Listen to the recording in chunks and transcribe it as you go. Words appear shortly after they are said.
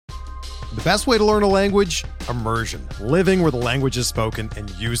The best way to learn a language? Immersion. Living where the language is spoken and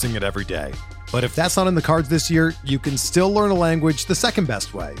using it every day. But if that's not in the cards this year, you can still learn a language the second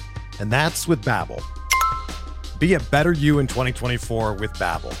best way, and that's with Babbel. Be a better you in 2024 with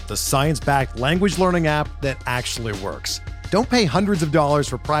Babbel, the science-backed language learning app that actually works. Don't pay hundreds of dollars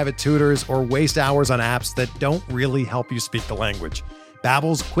for private tutors or waste hours on apps that don't really help you speak the language.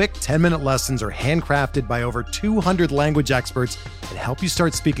 Babbel's quick 10-minute lessons are handcrafted by over 200 language experts and help you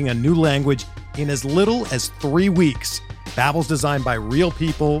start speaking a new language in as little as 3 weeks. Babbel's designed by real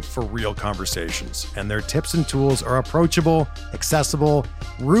people for real conversations, and their tips and tools are approachable, accessible,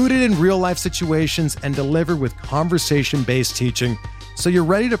 rooted in real-life situations, and delivered with conversation-based teaching, so you're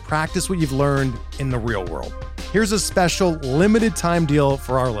ready to practice what you've learned in the real world. Here's a special limited-time deal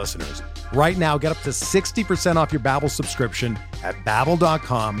for our listeners. Right now, get up to 60% off your Babbel subscription at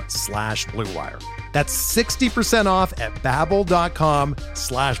babbel.com/Blue Wire. That's 60% off at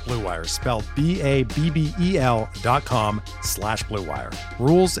babbel.com/Blue Wire, spelled BABBEL.com/Blue Wire.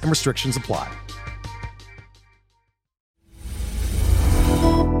 Rules and restrictions apply.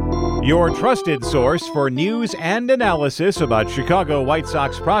 Your trusted source for news and analysis about Chicago White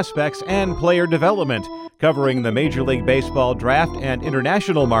Sox prospects and player development, covering the Major League Baseball draft and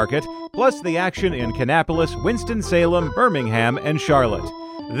international market, plus the action in Kannapolis, Winston-Salem, Birmingham, and Charlotte.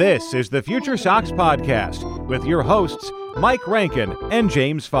 This is the Future Sox Podcast with your hosts, Mike Rankin and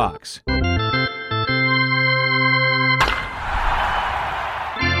James Fox.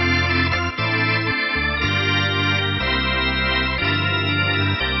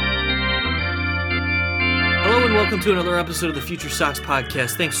 Hello and welcome to another episode of the Future Sox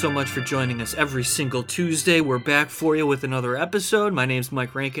Podcast. Thanks so much for joining us every single Tuesday. We're back for you with another episode. My name's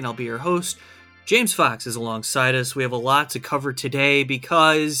Mike Rankin. I'll be your host. James Fox is alongside us. We have a lot to cover today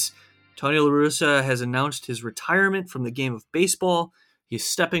because Tony La Russa has announced his retirement from the game of baseball. He's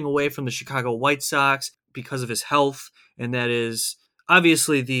stepping away from the Chicago White Sox because of his health, and that is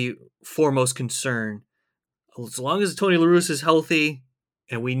obviously the foremost concern. As long as Tony La Russa is healthy,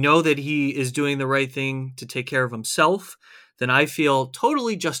 and we know that he is doing the right thing to take care of himself, then I feel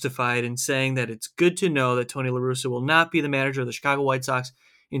totally justified in saying that it's good to know that Tony La Russa will not be the manager of the Chicago White Sox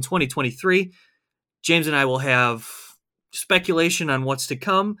in 2023. James and I will have speculation on what's to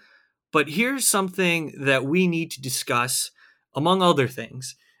come, but here's something that we need to discuss, among other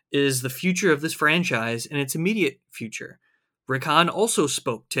things, is the future of this franchise and its immediate future. Rick Hahn also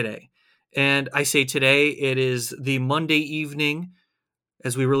spoke today, and I say today, it is the Monday evening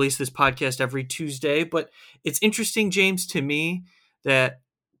as we release this podcast every Tuesday. But it's interesting, James, to me that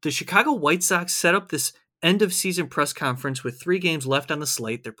the Chicago White Sox set up this end-of-season press conference with 3 games left on the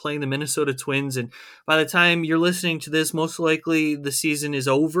slate. They're playing the Minnesota Twins, and by the time you're listening to this, most likely the season is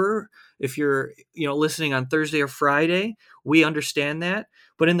over. If you're listening on Thursday or Friday, we understand that.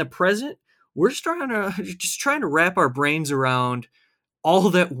 But in the present, we're just trying to wrap our brains around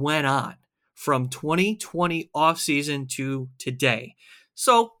all that went on from 2020 offseason to today.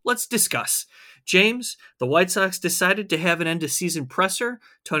 So let's discuss. James, the White Sox decided to have an end-of-season presser.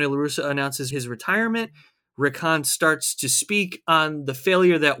 Tony La Russa announces his retirement. Rick Hahn starts to speak on the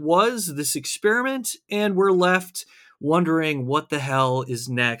failure that was this experiment, and we're left wondering what the hell is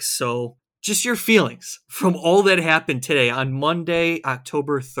next. So just your feelings from all that happened today on Monday,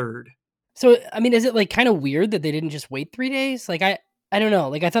 October 3rd. So, I mean, is it like kind of weird that they didn't just wait 3 days? Like, I don't know.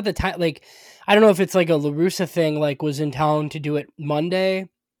 Like, I thought the time, like, I don't know if it's like a La Russa thing, like, was in town to do it Monday.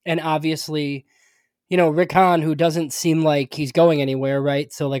 And obviously, Rick Hahn, who doesn't seem like he's going anywhere,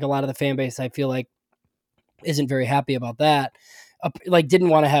 right? So, like, a lot of the fan base, I feel like, isn't very happy about that. Like, didn't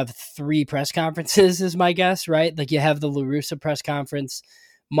want to have 3 press conferences, is my guess, right? Like, you have the La Russa press conference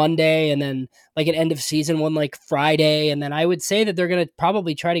Monday, and then, like, an end of season one, like, Friday. And then I would say that they're going to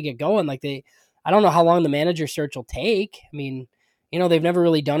probably try to get going. Like, I don't know how long the manager search will take. I mean, they've never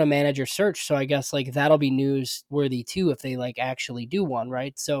really done a manager search, so I guess, like, that'll be newsworthy too if they, like, actually do one,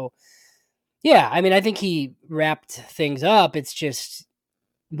 right? So, yeah, I mean, I think he wrapped things up. It's just,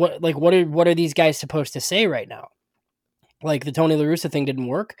 what are these guys supposed to say right now? Like, the Tony La Russa thing didn't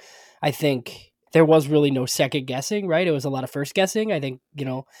work. I think there was really no second guessing, right? It was a lot of first guessing. I think,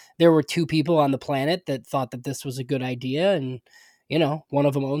 there were 2 people on the planet that thought that this was a good idea, and, one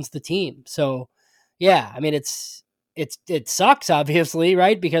of them owns the team. So, yeah, I mean, it sucks, obviously,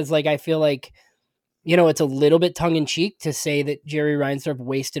 right? Because, like, I feel like, it's a little bit tongue-in-cheek to say that Jerry Reinsdorf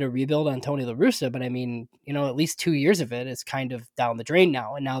wasted a rebuild on Tony La Russa, but I mean, at least 2 years of it is kind of down the drain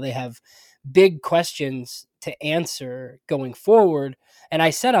now, and now they have big questions to answer going forward. And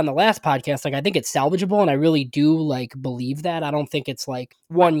I said on the last podcast, like, I think it's salvageable, and I really do, like, believe that. I don't think it's like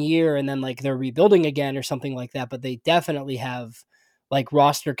 1 year and then, like, they're rebuilding again or something like that, but they definitely have like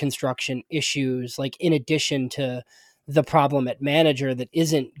roster construction issues, like in addition to the problem at manager that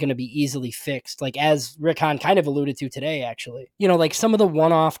isn't going to be easily fixed. Like as Rick Hahn kind of alluded to today, actually, like some of the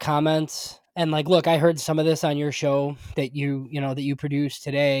one-off comments, and like, look, I heard some of this on your show that you produced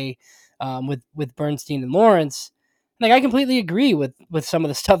today with Bernstein and Lawrence. Like, I completely agree with some of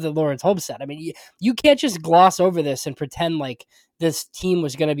the stuff that Lawrence Holmes said. I mean, you can't just gloss over this and pretend like this team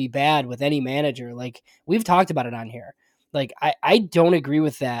was going to be bad with any manager. Like, we've talked about it on here. Like, I don't agree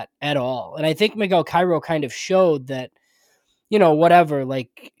with that at all. And I think Miguel Cairo kind of showed that, whatever,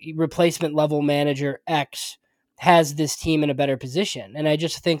 like replacement level manager X has this team in a better position. And I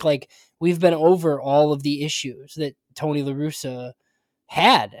just think like we've been over all of the issues that Tony La Russa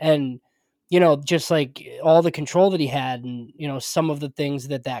had. And, just like all the control that he had and, some of the things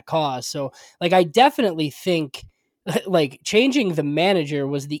that caused. So like, I definitely think like changing the manager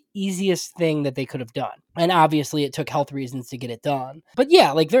was the easiest thing that they could have done. And obviously it took health reasons to get it done. But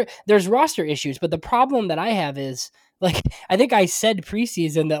yeah, like there's roster issues. But the problem that I have is like, I think I said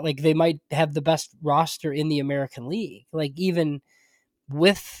preseason that like they might have the best roster in the American League, like even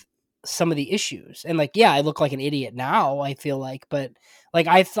with some of the issues. And like, yeah, I look like an idiot now, I feel like, but like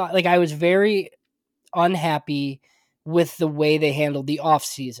I thought, like I was very unhappy with the way they handled the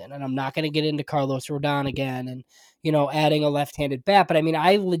offseason. And I'm not going to get into Carlos Rodon again and, adding a left-handed bat. But I mean,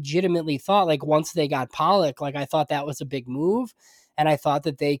 I legitimately thought like once they got Pollock, like I thought that was a big move. And I thought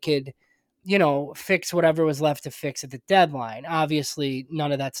that they could, fix whatever was left to fix at the deadline. Obviously,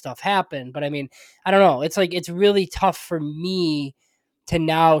 none of that stuff happened. But I mean, I don't know. It's like, it's really tough for me to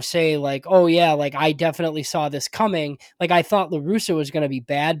now say like, oh yeah, like I definitely saw this coming. Like I thought La Russa was going to be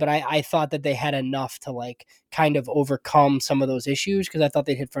bad, but I thought that they had enough to like kind of overcome some of those issues because I thought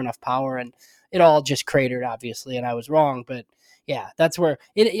they'd hit for enough power, and it all just cratered obviously. And I was wrong, but yeah, that's where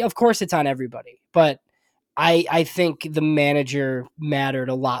it, of course it's on everybody, but I think the manager mattered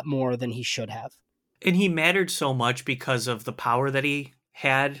a lot more than he should have. And he mattered so much because of the power that he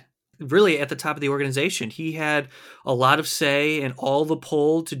had really at the top of the organization. He had a lot of say and all the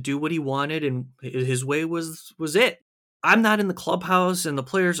pull to do what he wanted, and his way was it. I'm not in the clubhouse, and the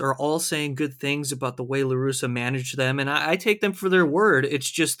players are all saying good things about the way La Russa managed them, and I take them for their word. It's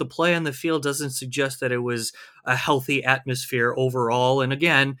just the play on the field doesn't suggest that it was a healthy atmosphere overall. And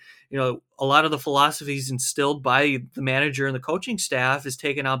again, a lot of the philosophies instilled by the manager and the coaching staff is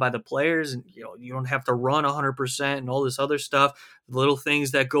taken on by the players, and you don't have to run 100% and all this other stuff. The little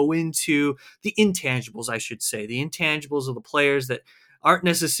things that go into the intangibles, I should say, the intangibles of the players that aren't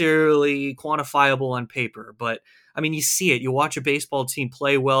necessarily quantifiable on paper, but I mean, you see it. You watch a baseball team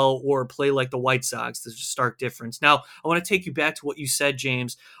play well or play like the White Sox. There's a stark difference. Now, I want to take you back to what you said,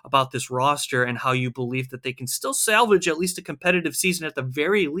 James, about this roster and how you believe that they can still salvage at least a competitive season at the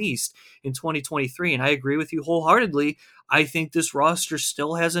very least in 2023. And I agree with you wholeheartedly. I think this roster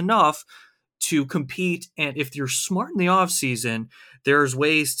still has enough to compete. And if you're smart in the offseason, there's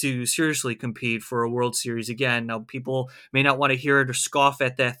ways to seriously compete for a World Series again. Now, people may not want to hear it or scoff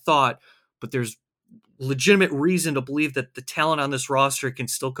at that thought, but there's legitimate reason to believe that the talent on this roster can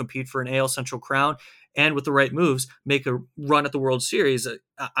still compete for an AL Central crown and with the right moves make a run at the World Series.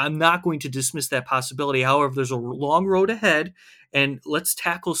 I'm not going to dismiss that possibility. However, there's a long road ahead, and let's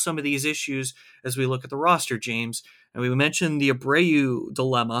tackle some of these issues as we look at the roster, James. And we mentioned the Abreu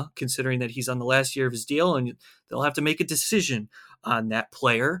dilemma, considering that he's on the last year of his deal, and they'll have to make a decision on that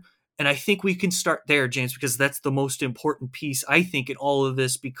player. And I think we can start there, James, because that's the most important piece, I think, in all of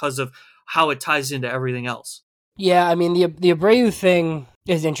this because of how it ties into everything else. Yeah, I mean, the Abreu thing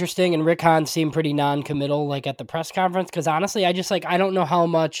is interesting, and Rick Hahn seemed pretty non-committal like at the press conference, because honestly, I don't know how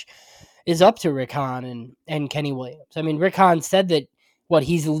much is up to Rick Hahn and Kenny Williams. I mean, Rick Hahn said that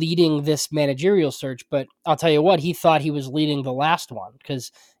he's leading this managerial search, but I'll tell you what, he thought he was leading the last one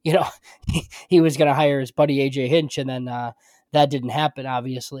because, he was going to hire his buddy AJ Hinch, and then that didn't happen,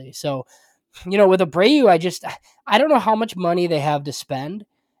 obviously. So, with Abreu, I don't know how much money they have to spend.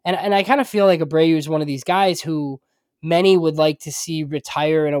 And I kind of feel like Abreu is one of these guys who many would like to see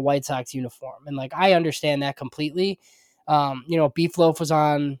retire in a White Sox uniform. And like, I understand that completely. Beef Loaf was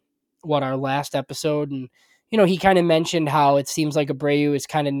on our last episode, and, he kind of mentioned how it seems like Abreu is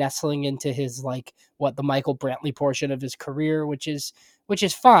kind of nestling into his, the Michael Brantley portion of his career, which is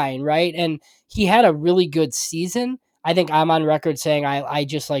fine. Right. And he had a really good season. I think I'm on record saying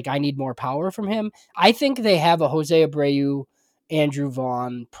I need more power from him. I think they have a Jose Abreu, Andrew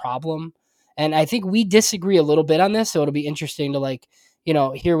Vaughn problem. And I think we disagree a little bit on this. So it'll be interesting to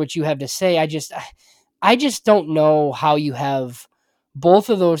hear what you have to say. I just don't know how you have both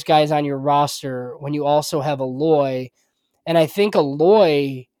of those guys on your roster when you also have Eloy. And I think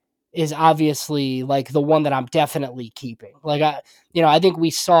Eloy is obviously like the one that I'm definitely keeping. Like I think we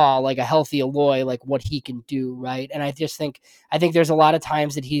saw like a healthy Eloy, like what he can do, right? And I think there's a lot of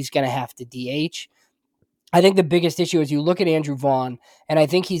times that he's going to have to DH. I think the biggest issue is you look at Andrew Vaughn, and I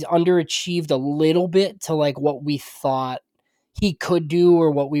think he's underachieved a little bit to like what we thought he could do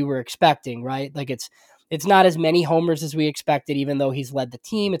or what we were expecting, right? Like it's not as many homers as we expected, even though he's led the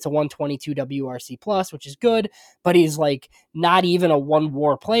team. It's a 122 WRC plus, which is good, but he's like not even a one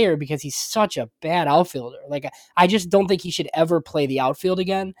WAR player because he's such a bad outfielder. Like I just don't think he should ever play the outfield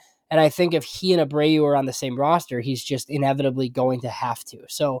again. And I think if he and Abreu are on the same roster, he's just inevitably going to have to.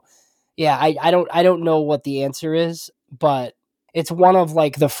 So yeah, I don't know what the answer is, but it's one of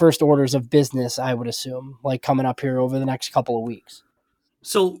like the first orders of business, I would assume, like coming up here over the next couple of weeks.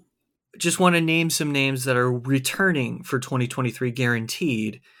 So just want to name some names that are returning for 2023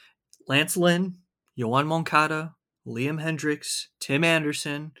 guaranteed. Lance Lynn, Yoan Moncada, Liam Hendriks, Tim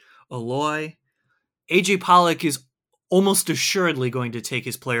Anderson, Eloy. AJ Pollock is almost assuredly going to take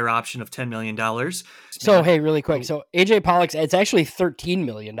his player option of $10 million. So, hey, really quick. So AJ Pollock's, it's actually $13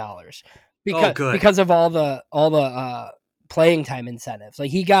 million because of all the playing time incentives.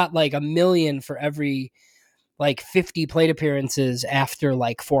 Like he got like $1 million for every like 50 plate appearances after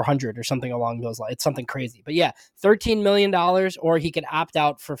like 400 or something along those lines. It's something crazy, but yeah, $13 million, or he could opt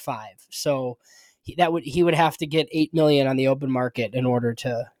out for 5. So he would have to get $8 million on the open market in order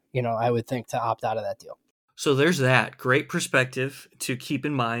to, I would think, to opt out of that deal. So there's that great perspective to keep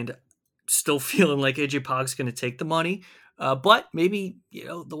in mind. Still feeling like AJ Pollock's going to take the money. But maybe,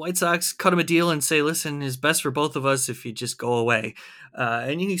 the White Sox cut him a deal and say, listen, it's best for both of us if you just go away.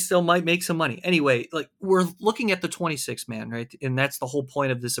 And he still might make some money. Anyway, like we're looking at the 26th man, right? And that's the whole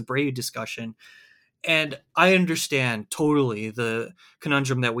point of this Abreu discussion. And I understand totally the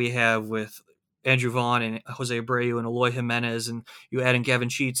conundrum that we have with Andrew Vaughn and Jose Abreu and Eloy Jimenez, and you add in Gavin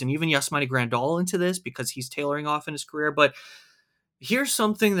Sheets and even Yasmani Grandal into this because he's tailoring off in his career. But here's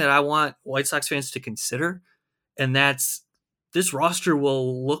something that I want White Sox fans to consider, and that's this roster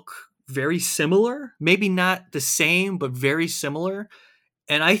will look very similar, maybe not the same, but very similar.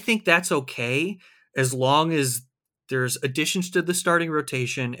 And I think that's okay as long as there's additions to the starting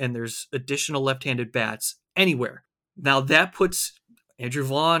rotation and there's additional left-handed bats anywhere. Now that puts Andrew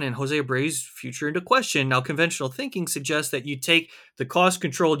Vaughn and Jose Abreu's future into question. Now, conventional thinking suggests that you take the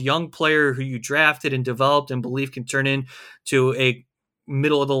cost-controlled young player who you drafted and developed and believe can turn into a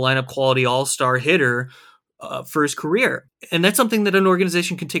middle-of-the-lineup quality all-star hitter for his career. And that's something that an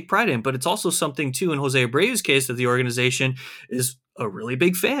organization can take pride in. But it's also something, too, in Jose Abreu's case, that the organization is a really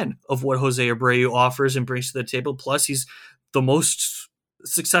big fan of what Jose Abreu offers and brings to the table. Plus, he's the most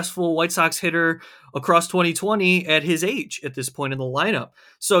successful White Sox hitter across 2020 at his age at this point in the lineup.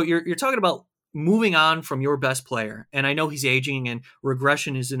 So you're talking about moving on from your best player. And I know he's aging and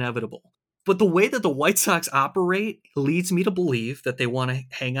regression is inevitable. But the way that the White Sox operate leads me to believe that they want to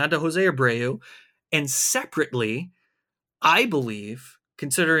hang on to Jose Abreu. And separately, I believe,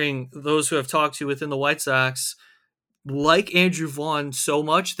 considering those who have talked to within the White Sox, like Andrew Vaughn so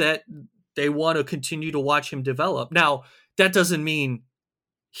much that they want to continue to watch him develop. Now, that doesn't mean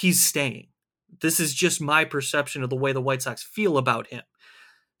he's staying. This is just my perception of the way the White Sox feel about him.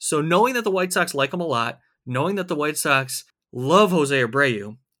 So knowing that the White Sox like him a lot, knowing that the White Sox love Jose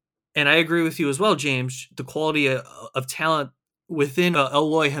Abreu, and I agree with you as well, James, the quality of talent within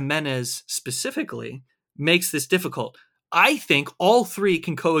Eloy Jimenez specifically makes this difficult. I think all three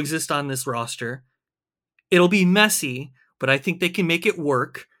can coexist on this roster. It'll be messy, but I think they can make it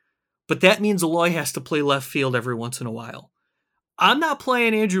work. But that means Eloy has to play left field every once in a while. I'm not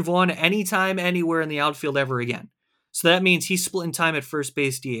playing Andrew Vaughn anytime, anywhere in the outfield ever again. So that means he's splitting time at first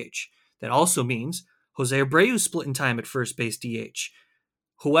base DH. That also means Jose Abreu's splitting time at first base DH.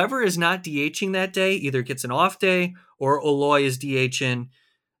 Whoever is not DHing that day either gets an off day or Eloy is DHing.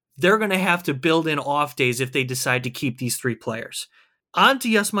 They're going to have to build in off days if they decide to keep these three players. On to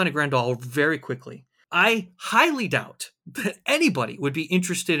Yasmani Grandal very quickly. I highly doubt that anybody would be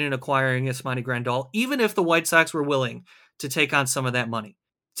interested in acquiring Yasmani Grandal, even if the White Sox were willing to take on some of that money.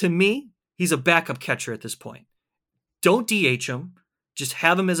 To me, he's a backup catcher at this point. Don't DH him. Just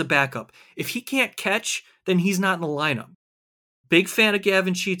have him as a backup. If he can't catch, then he's not in the lineup. Big fan of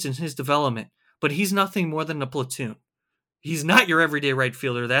Gavin Sheets and his development, but he's nothing more than a platoon. He's not your everyday right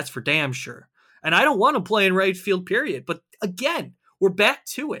fielder, that's for damn sure. And I don't want to play in right field, period. But again, we're back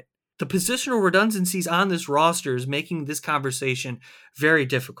to it. The positional redundancies on this roster is making this conversation very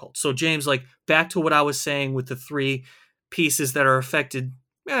difficult. So, James, back to what I was saying with the three pieces that are affected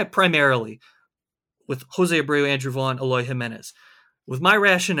primarily with Jose Abreu, Andrew Vaughn, Eloy Jimenez. With my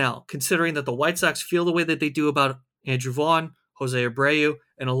rationale, considering that the White Sox feel the way that they do about Andrew Vaughn, Jose Abreu,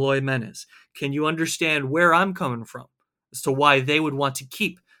 and Eloy Jimenez. Can you understand where I'm coming from as to why they would want to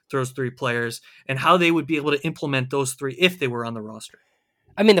keep those three players and how they would be able to implement those three if they were on the roster?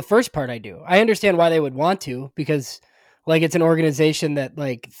 I mean, the first part I do. I understand why they would want to, because like it's an organization that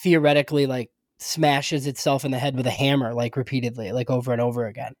like theoretically like smashes itself in the head with a hammer like repeatedly, like over and over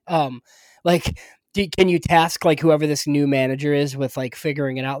again. Like can you task like whoever this new manager is with like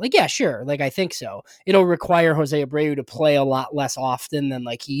figuring it out? Like, yeah, sure. Like, I think so. It'll require Jose Abreu to play a lot less often than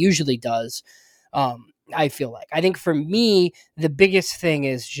like he usually does. I feel like. I think for me, the biggest thing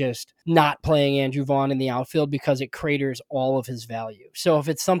is just not playing Andrew Vaughn in the outfield because it craters all of his value. So if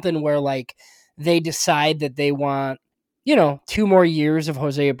it's something where like they decide that they want, 2 more years of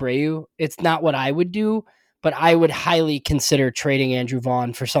Jose Abreu, it's not what I would do, but I would highly consider trading Andrew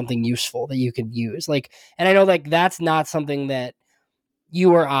Vaughn for something useful that you could use. Like, and I know like that's not something that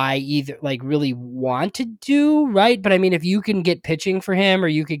you or I either like really want to do, right? But I mean, if you can get pitching for him or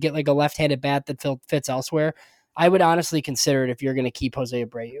you could get like a left-handed bat that fits elsewhere, I would honestly consider it if you're going to keep Jose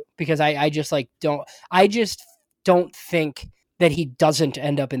Abreu, because I just don't think that he doesn't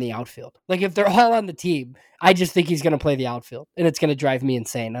end up in the outfield. Like if they're all on the team, I just think he's going to play the outfield and it's going to drive me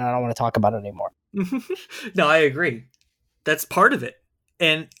insane. And I don't want to talk about it anymore. No, I agree. That's part of it.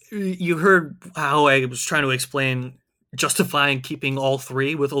 And you heard how I was trying to explain justifying keeping all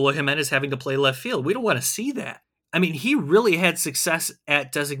three with Eloy Jimenez having to play left field. We don't want to see that. I mean, he really had success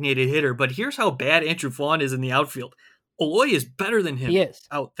at designated hitter, but here's how bad Andrew Vaughn is in the outfield. Eloy is better than him. He is.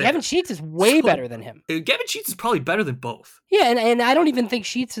 Out there. Gavin Sheets is way better than him. Gavin Sheets is probably better than both. Yeah, and I don't even think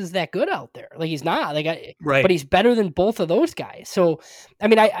Sheets is that good out there. Like he's not. Right. But he's better than both of those guys. So, I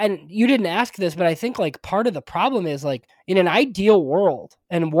mean, and you didn't ask this, but I think like part of the problem is like in an ideal world,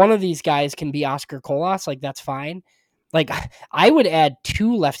 and one of these guys can be Oscar Colas, like that's fine. Like I would add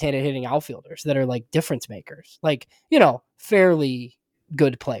 2 left-handed hitting outfielders that are like difference makers, like, fairly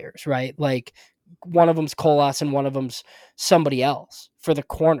good players, right? Like one of them's Colas and one of them's somebody else for the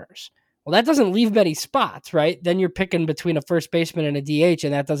corners. Well, that doesn't leave many spots, right? Then you're picking between a first baseman and a DH,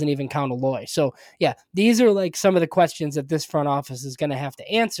 and that doesn't even count Eloy. So yeah, these are like some of the questions that this front office is going to have to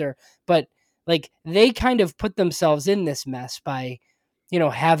answer, but like they kind of put themselves in this mess by,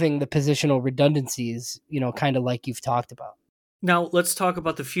 having the positional redundancies, kind of like you've talked about. Now let's talk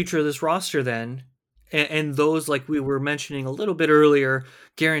about the future of this roster then. And those, like we were mentioning a little bit earlier,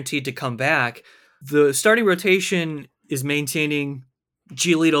 guaranteed to come back. The starting rotation is maintaining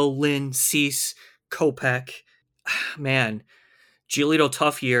Giolito, Lynn, Cease, Kopech. Man, Giolito,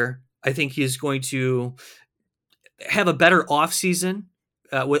 tough year. I think he's going to have a better offseason.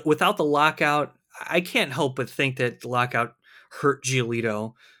 Without the lockout, I can't help but think that the lockout hurt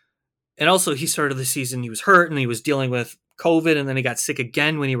Giolito. And also, he started the season, he was hurt, and he was dealing with COVID, and then he got sick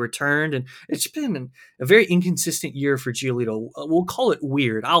again when he returned. And it's been a very inconsistent year for Giolito. We'll call it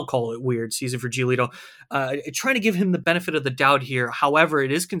weird. I'll call it weird season for Giolito. Trying to give him the benefit of the doubt here. However,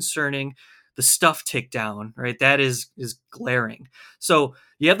 it is concerning. The stuff tick down, right? That is glaring. So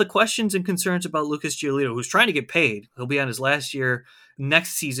you have the questions and concerns about Lucas Giolito, who's trying to get paid. He'll be on his last year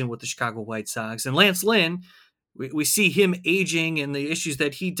next season with the Chicago White Sox. And Lance Lynn, we see him aging and the issues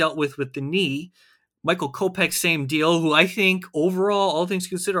that he dealt with the knee. Michael Kopech, same deal, who I think overall, all things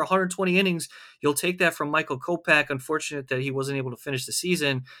considered, 120 innings, you'll take that from Michael Kopech. Unfortunate that he wasn't able to finish the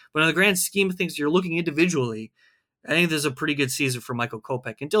season. But in the grand scheme of things, you're looking individually, I think there's a pretty good season for Michael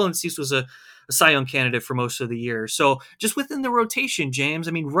Kopech. And Dylan Cease was a Cy Young candidate for most of the year. So just within the rotation, James,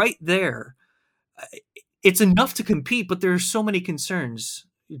 I mean, right there, it's enough to compete, but there are so many concerns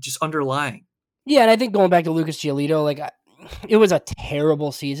just underlying. Yeah, and I think going back to Lucas Giolito, like it was a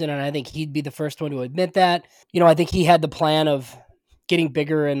terrible season, and I think he'd be the first one to admit that. I think he had the plan of getting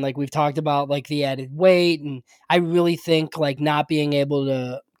bigger, and like we've talked about, like the added weight, and I really think like not being able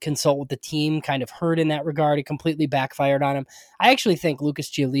to consult with the team kind of hurt in that regard. It completely backfired on him. I actually think Lucas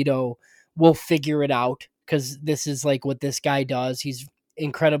Giolito will figure it out because this is like what this guy does. He's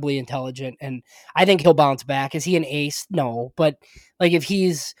incredibly intelligent, and I think he'll bounce back. Is he an ace? No, but like if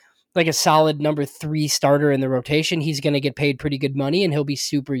he's like a solid number 3 starter in the rotation, he's going to get paid pretty good money and he'll be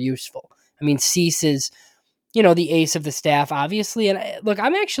super useful. I mean, Cease is, the ace of the staff, obviously. And look,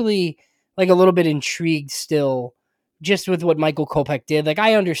 I'm actually like a little bit intrigued still just with what Michael Kopech did. Like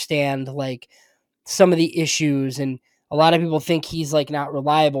I understand like some of the issues and a lot of people think he's like not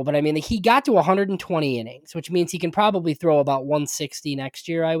reliable, but I mean, like, he got to 120 innings, which means he can probably throw about 160 next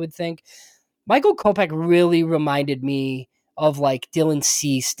year, I would think. Michael Kopech really reminded me of like Dylan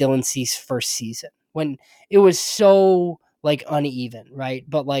Cease first season when it was so like uneven, right?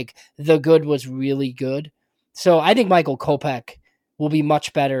 But like the good was really good. So I think Michael Kopech will be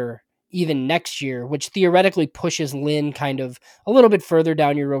much better even next year, which theoretically pushes Lynn kind of a little bit further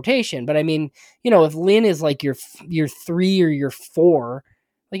down your rotation. But I mean, if Lynn is like your 3 or your 4,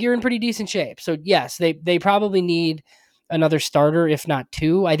 like you're in pretty decent shape. So yes, they probably need another starter, if not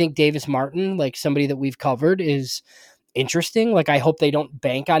 2. I think Davis Martin, like somebody that we've covered, is interesting. Like I hope they don't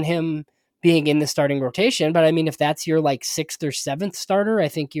bank on him being in the starting rotation. But I mean, if that's your like 6th or 7th starter, I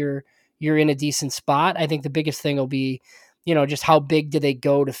think you're in a decent spot. I think the biggest thing will be, just how big do they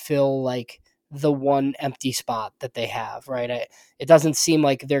go to fill like the one empty spot that they have, right? It doesn't seem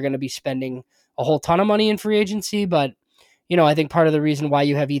like they're going to be spending a whole ton of money in free agency, but I think part of the reason why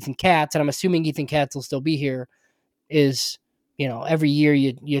you have Ethan Katz, and I'm assuming Ethan Katz will still be here, is, every year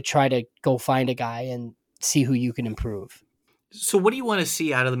you try to go find a guy and see who you can improve. So what do you want to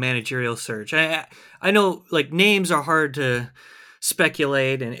see out of the managerial search? I know like names are hard to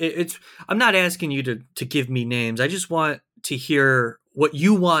speculate, and I'm not asking you to give me names. I just want to hear what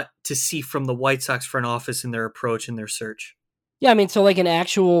you want to see from the White Sox front office in their approach and their search. Yeah, I mean, so like an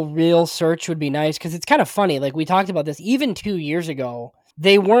actual real search would be nice, because it's kind of funny. Like we talked about this even 2 years ago,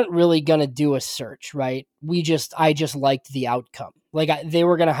 they weren't really going to do a search, right? I just liked the outcome. Like they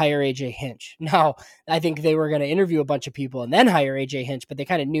were going to hire AJ Hinch. Now, I think they were going to interview a bunch of people and then hire AJ Hinch, but they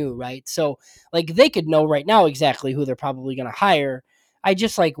kind of knew, right? So like they could know right now exactly who they're probably going to hire. I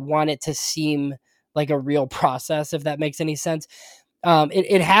just like want it to seem like a real process, if that makes any sense.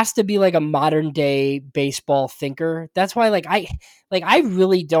 It has to be like a modern day baseball thinker. That's why I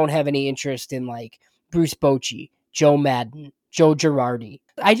really don't have any interest in like Bruce Bochy, Joe Madden, Joe Girardi.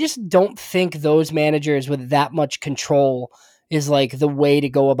 I just don't think those managers with that much control is like the way to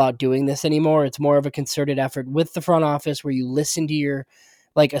go about doing this anymore. It's more of a concerted effort with the front office where you listen to your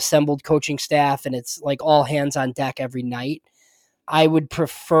like assembled coaching staff and it's like all hands on deck every night. I would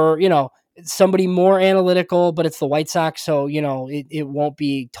prefer, somebody more analytical, but it's the White Sox, so it won't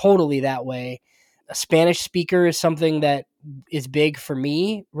be totally that way. A Spanish speaker is something that is big for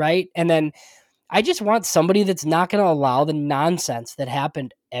me, right? And then I just want somebody that's not going to allow the nonsense that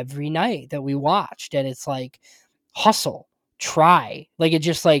happened every night that we watched. And it's like, hustle, try. Like it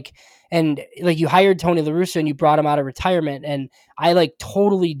just like, and like you hired Tony La Russa and you brought him out of retirement. And I like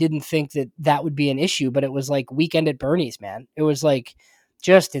totally didn't think that would be an issue, but it was like Weekend at Bernie's, man. It was like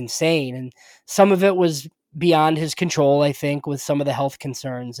just insane. And some of it was beyond his control, I think, with some of the health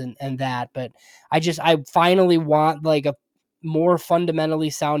concerns and that. But I finally want like a more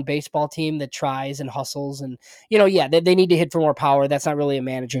fundamentally sound baseball team that tries and hustles. And, they need to hit for more power. That's not really a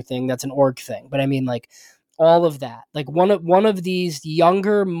manager thing. That's an org thing. But I mean, like all of that, like one of these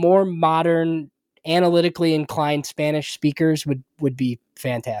younger, more modern, analytically inclined Spanish speakers would be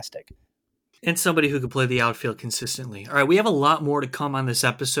fantastic. And somebody who could play the outfield consistently. All right, we have a lot more to come on this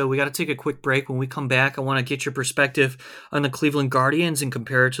episode. We got to take a quick break. When we come back, I want to get your perspective on the Cleveland Guardians and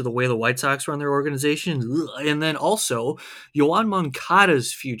compare it to the way the White Sox run their organization. And then also Yoan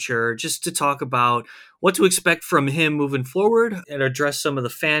Moncada's future, just to talk about what to expect from him moving forward and address some of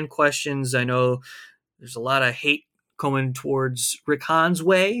the fan questions. I know there's a lot of hate coming towards Rick Hahn's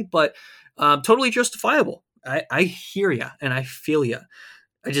way, but totally justifiable. I hear you and I feel you.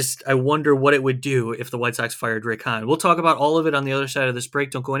 I wonder what it would do if the White Sox fired Rick Hahn. We'll talk about all of it on the other side of this break.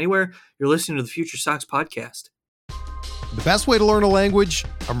 Don't go anywhere. You're listening to the Future Sox podcast. The best way to learn a language?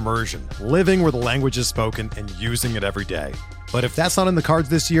 Immersion. Living where the language is spoken and using it every day. But if that's not in the cards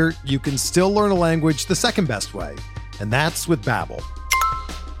this year, you can still learn a language the second best way. And that's with Babbel.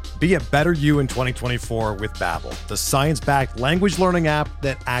 Be a better you in 2024 with Babbel, the science-backed language learning app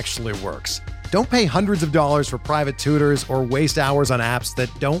that actually works. Don't pay hundreds of dollars for private tutors or waste hours on apps that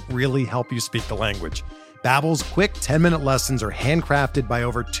don't really help you speak the language. Babbel's quick 10-minute lessons are handcrafted by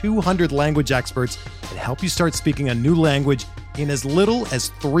over 200 language experts and help you start speaking a new language in as little as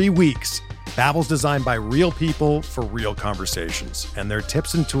 3 weeks. Babbel's designed by real people for real conversations, and their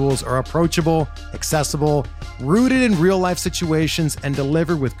tips and tools are approachable, accessible, rooted in real-life situations, and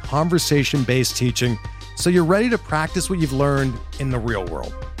delivered with conversation-based teaching, so you're ready to practice what you've learned in the real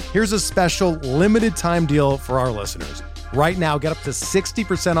world. Here's a special limited time deal for our listeners. Right now, get up to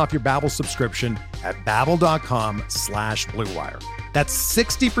 60% off your Babbel subscription at babbel.com/Blue Wire. That's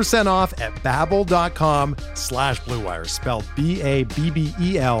 60% off at babbel.com/Blue Wire, spelled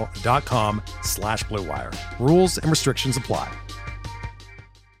BABBEL.com/Blue Wire. Rules and restrictions apply.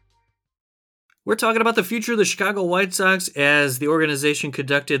 We're talking about the future of the Chicago White Sox as the organization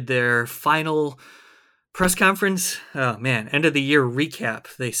conducted their final press conference. Oh man, end of the year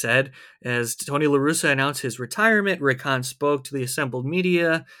recap, they said, as Tony La Russa announced his retirement. Rick Hahn spoke to the assembled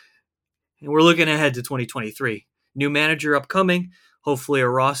media, and we're looking ahead to 2023. New manager upcoming, hopefully a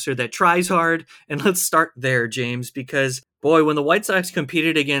roster that tries hard. And let's start there, James, because boy, when the White Sox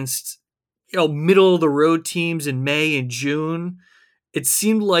competed against middle of the road teams in May and June, it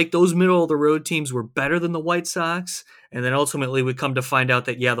seemed like those middle of the road teams were better than the White Sox. And then ultimately we come to find out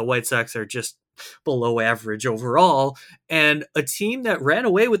that, the White Sox are just below average overall. And a team that ran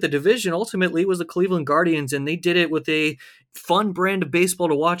away with the division ultimately was the Cleveland Guardians, and they did it with a fun brand of baseball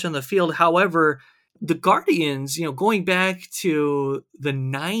to watch on the field. However, the Guardians, going back to the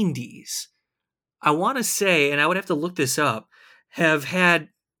 90s, I want to say, and I would have to look this up, have had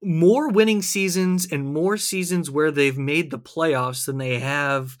more winning seasons and more seasons where they've made the playoffs than they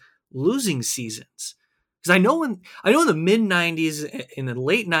have losing seasons. Because I know in the mid 90s, in the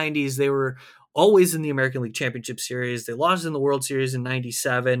late 90s, they were always in the American League Championship Series. They lost in the World Series in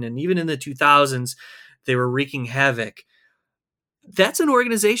 97. And even in the 2000s, they were wreaking havoc. That's an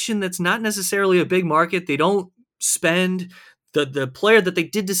organization that's not necessarily a big market. They don't spend. The player that they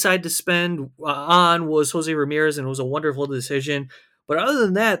did decide to spend on was Jose Ramirez, and it was a wonderful decision. But other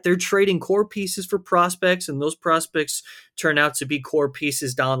than that, they're trading core pieces for prospects, and those prospects turn out to be core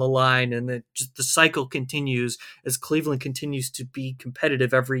pieces down the line. And the cycle continues as Cleveland continues to be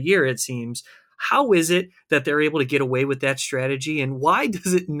competitive every year, it seems. How is it that they're able to get away with that strategy? And why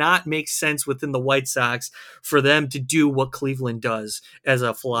does it not make sense within the White Sox for them to do what Cleveland does as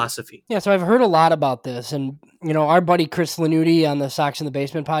a philosophy? Yeah, so I've heard a lot about this. And, our buddy Chris Lanuti on the Sox in the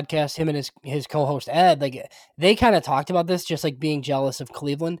Basement podcast, him and his co-host Ed, they kind of talked about this, just being jealous of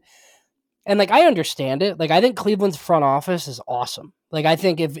Cleveland. And I understand it. I think Cleveland's front office is awesome. I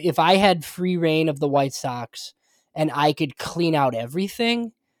think if I had free reign of the White Sox and I could clean out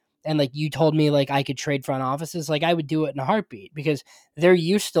everything, and you told me I could trade front offices, I would do it in a heartbeat, because they're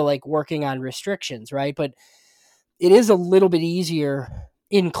used to working on restrictions, right? But it is a little bit easier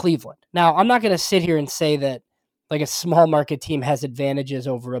in Cleveland. Now, I'm not going to sit here and say that a small market team has advantages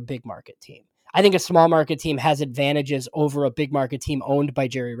over a big market team. I think a small market team has advantages over a big market team owned by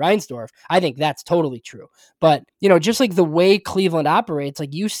Jerry Reinsdorf. I think that's totally true. But, just the way Cleveland operates,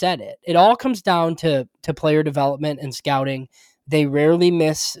 you said it all comes down to player development and scouting. They rarely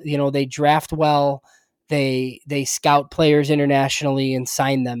miss, they draft well, they scout players internationally and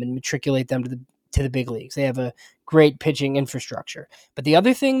sign them and matriculate them to the big leagues. They have a great pitching infrastructure. But the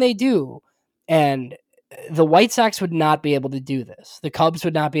other thing they do, and the White Sox would not be able to do this. The Cubs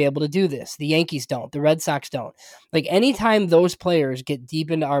would not be able to do this. The Yankees don't. The Red Sox don't. Anytime those players get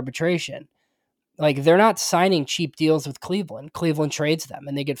deep into arbitration, they're not signing cheap deals with Cleveland. Cleveland trades them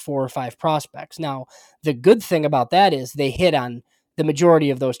and they get 4 or 5 prospects. Now, the good thing about that is they hit on the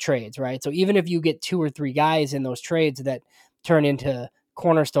majority of those trades, right? So even if you get 2 or 3 guys in those trades that turn into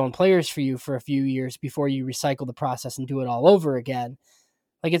cornerstone players for you for a few years before you recycle the process and do it all over again,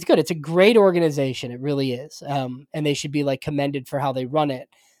 it's good. It's a great organization. It really is. And they should be commended for how they run it.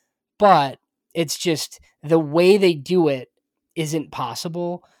 But it's just the way they do it isn't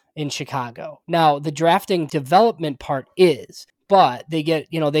possible in Chicago. Now, the drafting development part is, but they get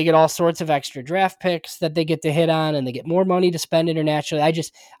all sorts of extra draft picks that they get to hit on, and they get more money to spend internationally.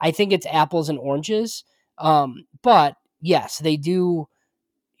 I think it's apples and oranges. But yes, they do,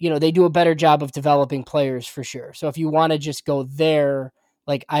 they do a better job of developing players for sure. So if you want to just go there,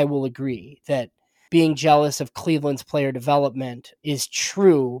 I will agree that being jealous of Cleveland's player development is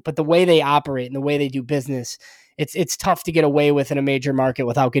true, but the way they operate and the way they do business, it's tough to get away with in a major market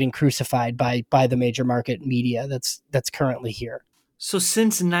without getting crucified by the major market media that's currently here. So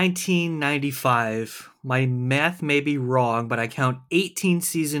since 1995, my math may be wrong, but I count 18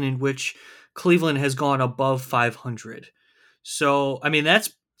 seasons in which Cleveland has gone above 500. So,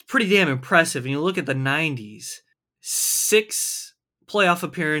 that's pretty damn impressive. And you look at the 90s, 6 playoff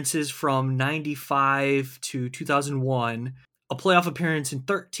appearances from 95 to 2001, a playoff appearance in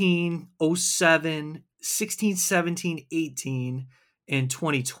 13, 07, 16, 17, 18, and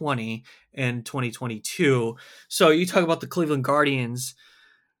 2020 and 2022. So you talk about the Cleveland Guardians,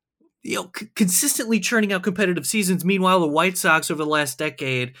 consistently churning out competitive seasons. Meanwhile, the White Sox over the last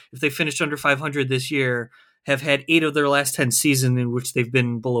decade, if they finished under 500 this year, have had 8 of their last 10 seasons in which they've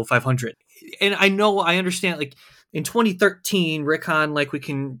been below 500. And I understand, in 2013, Rick Hahn, we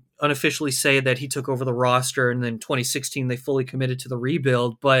can unofficially say that he took over the roster, and then 2016, they fully committed to the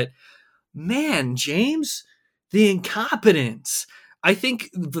rebuild. But man, James, the incompetence. I think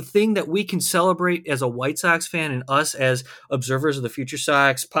the thing that we can celebrate as a White Sox fan and us as observers of the Future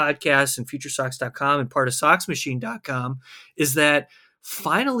Sox podcast and FutureSox.com and part of SoxMachine.com is that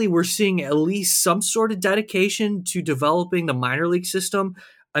finally we're seeing at least some sort of dedication to developing the minor league system.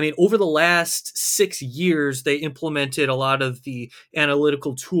 Over the last 6 years, they implemented a lot of the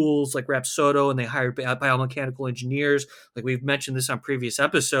analytical tools like Rapsodo, and they hired biomechanical engineers. We've mentioned this on previous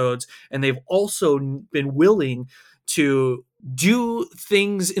episodes, and they've also been willing to do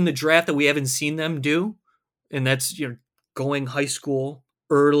things in the draft that we haven't seen them do. And that's, going high school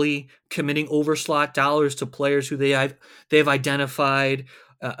early, committing overslot dollars to players who they've identified,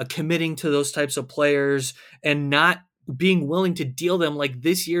 committing to those types of players, and not being willing to deal them. Like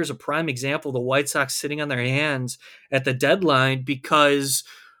this year's a prime example, the White Sox sitting on their hands at the deadline because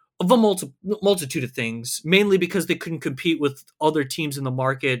of a multitude of things, mainly because they couldn't compete with other teams in the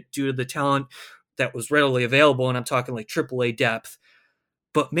market due to the talent that was readily available. And I'm talking like AAA depth.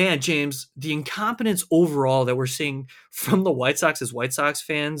 But man, James, the incompetence overall that we're seeing from the White Sox as White Sox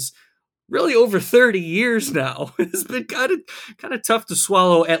fans, really over 30 years now, has been kind of tough to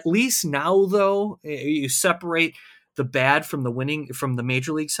swallow. At least now, though, you separate the bad from the winning, from the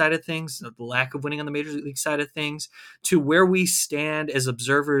major league side of things, the lack of winning on the major league side of things, to where we stand as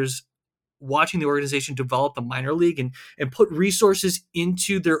observers watching the organization develop the minor league and put resources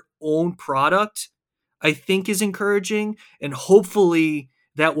into their own product, I think is encouraging, and hopefully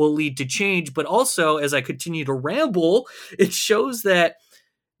that will lead to change. But also, as I continue to ramble, it shows that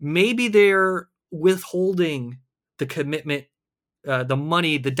maybe they're withholding the commitment, the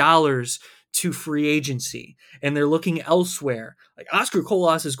money, the dollars to free agency, and they're looking elsewhere. Like Oscar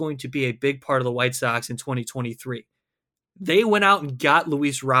Colas is going to be a big part of the White Sox in 2023. They went out and got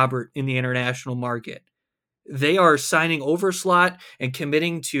Luis Robert in the international market. They are signing overslot and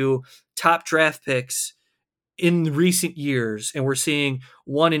committing to top draft picks in recent years, and we're seeing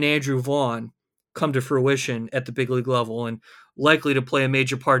one in Andrew Vaughn come to fruition at the big league level and likely to play a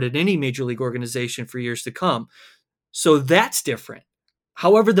major part in any major league organization for years to come. So that's different.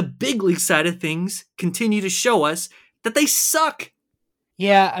 However, the big league side of things continue to show us that they suck.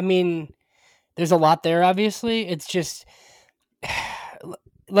 Yeah, I mean, there's a lot there, obviously. It's just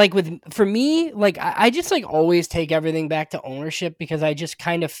like for me, like I just like always take everything back to ownership, because I just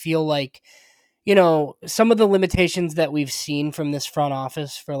kind of feel like, some of the limitations that we've seen from this front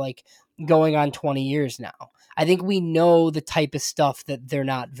office for like going on 20 years now, I think we know the type of stuff that they're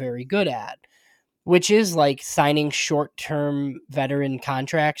not very good at, which is like signing short-term veteran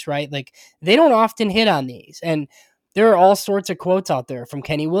contracts, right? Like they don't often hit on these. And there are all sorts of quotes out there from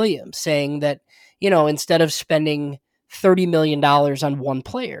Kenny Williams saying that, instead of spending $30 million on one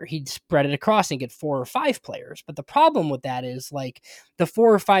player, he'd spread it across and get 4 or 5 players. But the problem with that is like the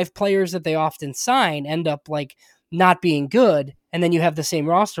 4 or 5 players that they often sign end up like not being good. And then you have the same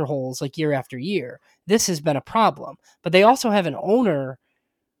roster holes like year after year. This has been a problem, but they also have an owner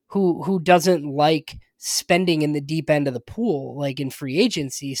who doesn't like spending in the deep end of the pool, like in free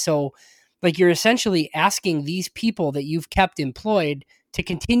agency. So like you're essentially asking these people that you've kept employed to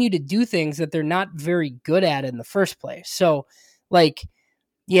continue to do things that they're not very good at in the first place. So like,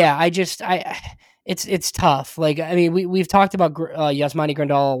 yeah, it's tough. Like, I mean, we've talked about Yasmani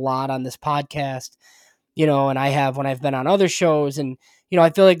Grandal a lot on this podcast, and I have when I've been on other shows, and, I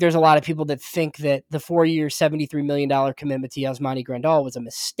feel like there's a lot of people that think that the 4-year, $73 million commitment to Yasmani Grandal was a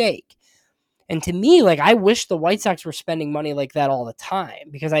mistake. And to me, like, I wish the White Sox were spending money like that all the time,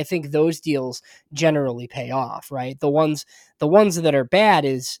 because I think those deals generally pay off, right? The ones that are bad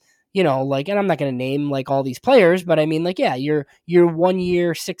is, like, and I'm not going to name like all these players, but I mean, like, yeah, your 1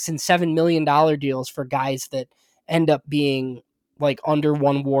 year, $6 and $7 million deals for guys that end up being like under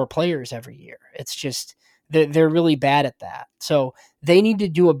one WAR players every year. It's just, they're really bad at that. So they need to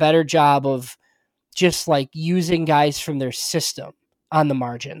do a better job of just like using guys from their system on the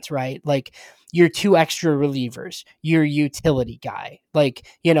margins, right? Like your 2 extra relievers, your utility guy, like,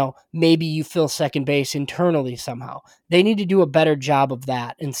 maybe you fill second base internally somehow. They need to do a better job of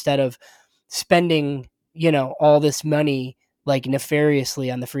that instead of spending, all this money like nefariously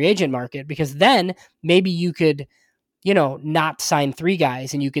on the free agent market, because then maybe you could, not sign 3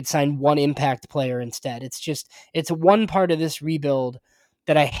 guys and you could sign 1 impact player instead. It's one part of this rebuild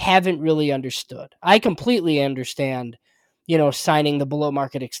that I haven't really understood. I completely understand, signing the below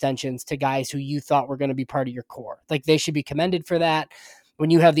market extensions to guys who you thought were going to be part of your core. Like they should be commended for that.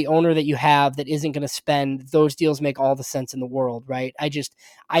 When you have the owner that you have that isn't going to spend, those deals make all the sense in the world, right?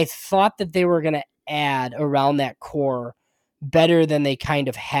 I thought that they were going to add around that core better than they kind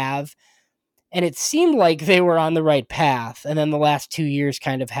of have. And it seemed like they were on the right path. And then the last 2 years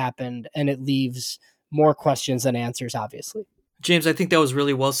kind of happened, and it leaves more questions than answers, obviously. James, I think that was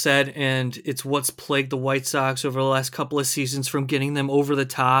really well said, and it's what's plagued the White Sox over the last couple of seasons, from getting them over the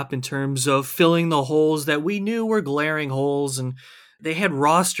top in terms of filling the holes that we knew were glaring holes. And they had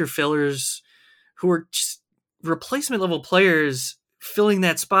roster fillers who were just replacement level players filling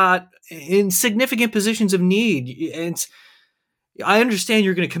that spot in significant positions of need. And I understand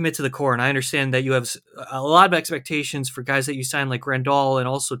you're going to commit to the core, and I understand that you have a lot of expectations for guys that you sign like Grandal and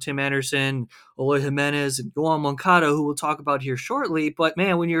also Tim Anderson, Eloy Jimenez, and Yoan Moncada, who we'll talk about here shortly. But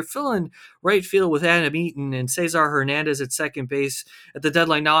man, when you're filling right field with Adam Eaton and Cesar Hernandez at second base at the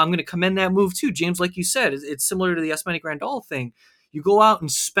deadline, now I'm going to commend that move too, James. Like you said, it's similar to the Yasmani Grandal thing. You go out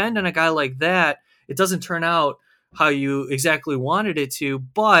and spend on a guy like that, it doesn't turn out how you exactly wanted it to,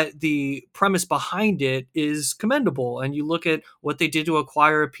 but the premise behind it is commendable. And you look at what they did to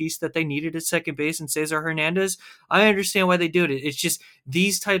acquire a piece that they needed at second base in Cesar Hernandez. I understand why they did it. It's just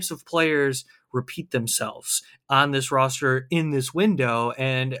these types of players repeat themselves on this roster in this window.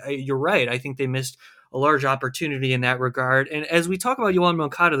 And you're right. I think they missed a large opportunity in that regard. And as we talk about Yoan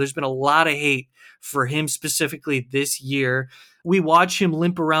Moncada, there's been a lot of hate for him specifically this year. We watch him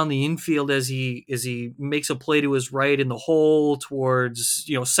limp around the infield as he makes a play to his right in the hole towards,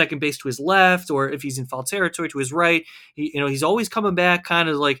 second base to his left, or if he's in foul territory to his right. He's always coming back kind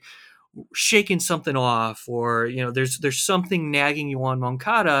of like shaking something off, or there's something nagging Yoan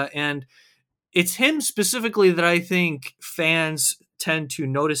Moncada, and it's him specifically that I think fans tend to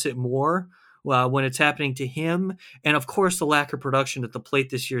notice it more when it's happening to him. And of course, the lack of production at the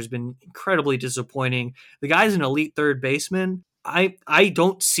plate this year has been incredibly disappointing. The guy's an elite third baseman. I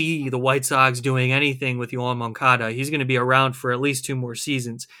don't see the White Sox doing anything with Yoan Moncada. He's going to be around for at least 2 more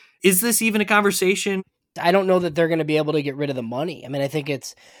seasons. Is this even a conversation? I don't know that they're going to be able to get rid of the money. I mean, I think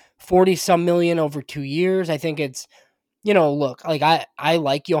it's 40-some million over 2 years. I think it's, look, like I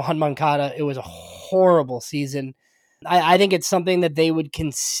like Yoan Moncada. It was a horrible season. I think it's something that they would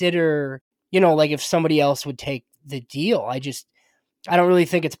consider, like if somebody else would take the deal. I don't really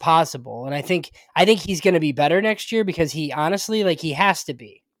think it's possible. And I think he's going to be better next year because he honestly, he has to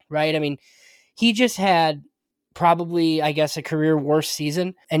be, right? I mean, he just had probably, I guess, a career worst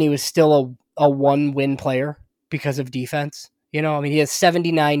season, and he was still a 1-win player because of defense. He has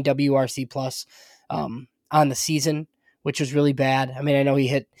 79 WRC plus on the season, which was really bad. I mean, I know he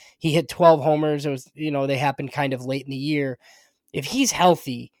hit 12 homers. It was, they happened kind of late in the year. If he's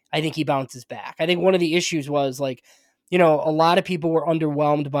healthy, I think he bounces back. I think one of the issues was a lot of people were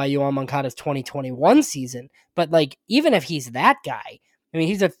underwhelmed by Yoan Moncada's 2021 season, but even if he's that guy, I mean,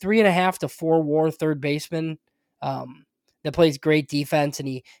 he's a 3.5 to 4 WAR third baseman that plays great defense, and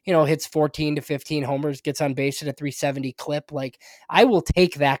he, hits 14 to 15 homers, gets on base at a 370 clip. I will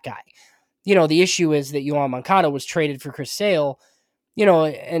take that guy. The issue is that Yoan Moncada was traded for Chris Sale,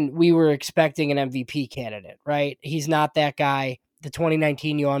 and we were expecting an MVP candidate, right? He's not that guy. The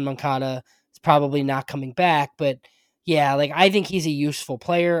 2019 Yoan Moncada is probably not coming back, but yeah, I think he's a useful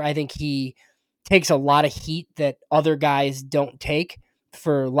player. I think he takes a lot of heat that other guys don't take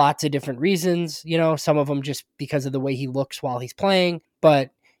for lots of different reasons, some of them just because of the way he looks while he's playing. But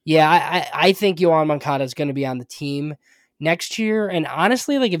yeah, I think Yoan Moncada is going to be on the team next year. And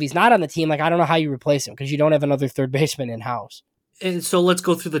honestly, if he's not on the team, I don't know how you replace him because you don't have another third baseman in-house. And so let's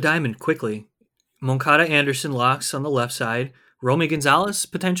go through the diamond quickly. Moncada, Anderson, locks on the left side. Romy Gonzalez,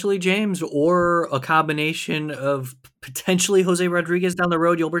 potentially, James, or a combination of potentially Jose Rodriguez down the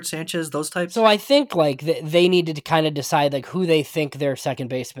road, Gilbert Sanchez, those types? So I think, they needed to kind of decide, who they think their second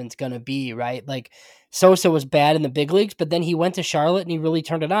baseman's going to be, right? Sosa was bad in the big leagues, but then he went to Charlotte and he really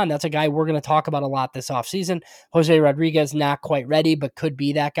turned it on. That's a guy we're going to talk about a lot this offseason. Jose Rodriguez, not quite ready, but could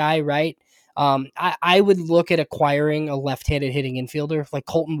be that guy, right? I would look at acquiring a left-handed hitting infielder.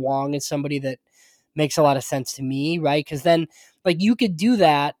 Colton Wong is somebody that makes a lot of sense to me, right? Because then, you could do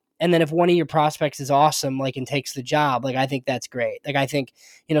that, and then if one of your prospects is awesome, and takes the job, I think that's great. I think,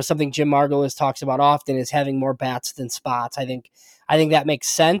 something Jim Margolis talks about often is having more bats than spots. I think that makes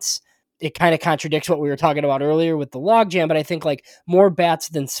sense. It kind of contradicts what we were talking about earlier with the logjam, but I think more bats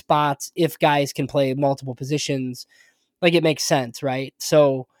than spots, if guys can play multiple positions, it makes sense, right?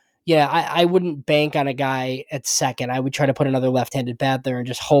 So yeah, I wouldn't bank on a guy at second. I would try to put another left-handed bat there and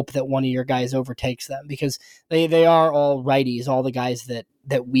just hope that one of your guys overtakes them because they are all righties, all the guys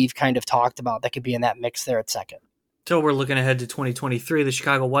that we've kind of talked about that could be in that mix there at second. So we're looking ahead to 2023, the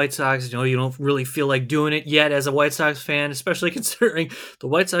Chicago White Sox. You don't really feel like doing it yet as a White Sox fan, especially considering the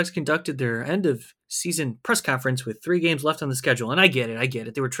White Sox conducted their end of season press conference with 3 games left on the schedule. And I get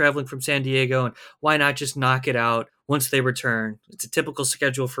it. They were traveling from San Diego, and why not just knock it out once they return? It's a typical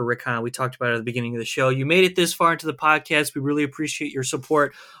schedule for Rick Hahn. We talked about it at the beginning of the show. You made it this far into the podcast. We really appreciate your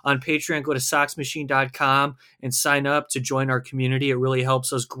support on Patreon. Go to SoxMachine.com and sign up to join our community. It really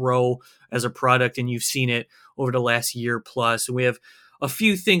helps us grow as a product, and you've seen it over the last year plus. And we have a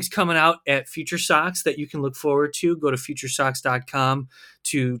few things coming out at Future Sox that you can look forward to. Go to futuresox.com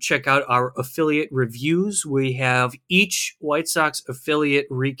to check out our affiliate reviews. We have each White Sox affiliate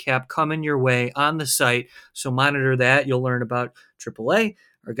recap coming your way on the site, so monitor that. You'll learn about AAA.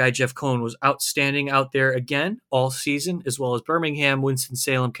 Our guy Jeff Cohen was outstanding out there again all season, as well as Birmingham,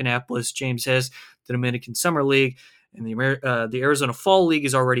 Winston-Salem, Kannapolis. James has the Dominican Summer League, and the Arizona Fall League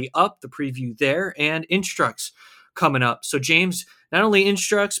is already up, the preview there, and Instructs coming up. So James, not only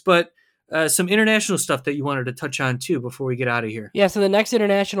Instructs, but some international stuff that you wanted to touch on too before we get out of here. Yeah, so the next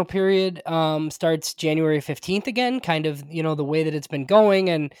international period starts January 15th again, kind of, the way that it's been going.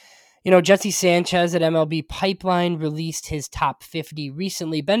 And Jesse Sanchez at MLB Pipeline released his top 50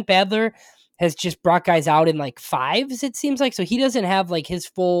 recently. Ben Badler has just brought guys out in like fives, it seems like. So he doesn't have like his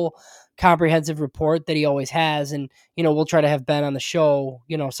full comprehensive report that he always has. And, we'll try to have Ben on the show,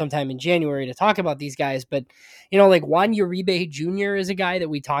 sometime in January to talk about these guys. But, like Juan Uribe Jr. is a guy that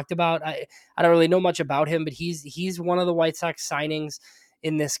we talked about. I don't really know much about him, but he's one of the White Sox signings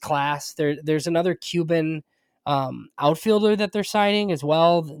in this class. There's another Cuban outfielder that they're signing as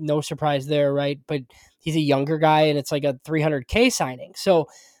well. No surprise there, right? But he's a younger guy and it's like a $300K signing. So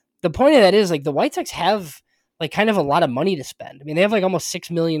the point of that is like the White Sox have like kind of a lot of money to spend. I mean, they have like almost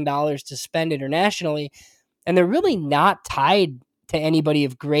 $6 million to spend internationally, and they're really not tied to anybody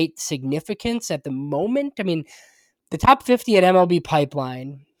of great significance at the moment. I mean, the top 50 at MLB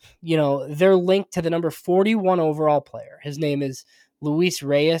Pipeline, they're linked to the number 41 overall player. His name is Luis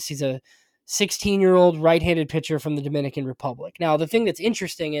Reyes. He's a 16-year-old right-handed pitcher from the Dominican Republic. Now, the thing that's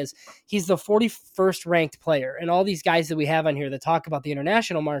interesting is he's the 41st ranked player, and all these guys that we have on here that talk about the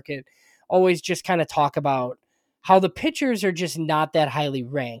international market always just kind of talk about how the pitchers are just not that highly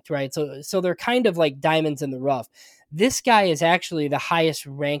ranked, right? So they're kind of like diamonds in the rough. This guy is actually the highest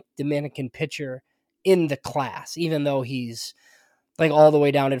ranked Dominican pitcher in the class, even though he's like all the way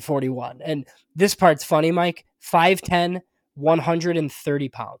down at 41. And this part's funny, Mike, 5'10", 130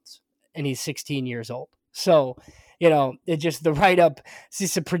 pounds. And he's 16 years old. So, it just the write-up,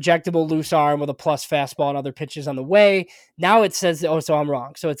 it's a projectable loose arm with a plus fastball and other pitches on the way. Now it says, so I'm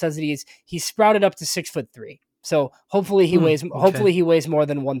wrong. So it says that he's sprouted up to 6'3". So hopefully he weighs more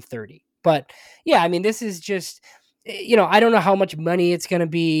than 130. But yeah, I mean, this is just, I don't know how much money it's going to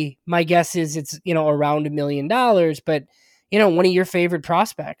be. My guess is it's, around $1 million, but one of your favorite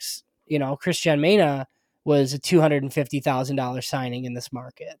prospects, Christian Mena, was a $250,000 signing in this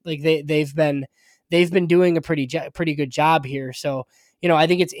market. Like they've been doing a pretty good job here. So, I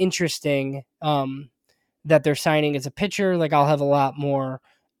think it's interesting that they're signing as a pitcher. Like I'll have a lot more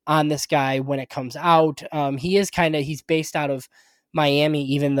on this guy when it comes out. He's based out of Miami,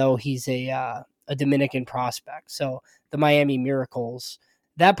 even though he's a Dominican prospect. So the Miami Miracles,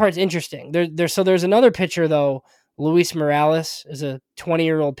 that part's interesting. There's another pitcher though. Luis Morales is a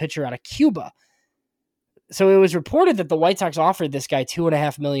 20-year-old pitcher out of Cuba. So it was reported that the White Sox offered this guy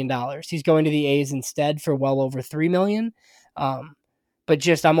 $2.5 million. He's going to the A's instead for well over $3 million. But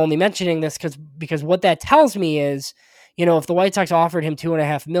just I'm only mentioning this because what that tells me is, if the White Sox offered him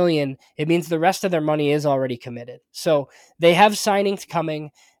 $2.5 million, it means the rest of their money is already committed. So they have signings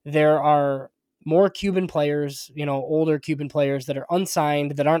coming. There are more Cuban players, older Cuban players that are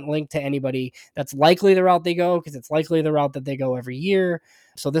unsigned, that aren't linked to anybody. That's likely the route they go because it's likely the route that they go every year.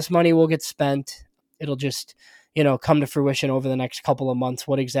 So this money will get spent. It'll just, come to fruition over the next couple of months,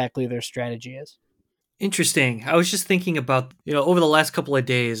 what exactly their strategy is. Interesting. I was just thinking about, over the last couple of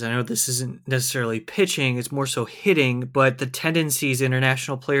days, I know this isn't necessarily pitching, it's more so hitting, but the tendencies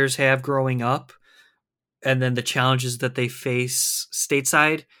international players have growing up and then the challenges that they face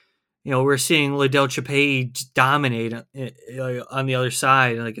stateside. We're seeing Lidel Chapey dominate on the other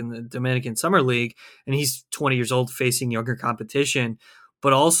side, like in the Dominican Summer League, and he's 20 years old facing younger competition.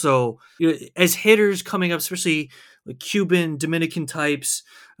 But also, as hitters coming up, especially like Cuban, Dominican types,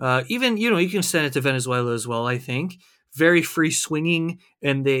 even, you can send it to Venezuela as well, I think. Very free swinging,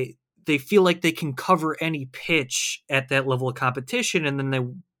 and they feel like they can cover any pitch at that level of competition, and then they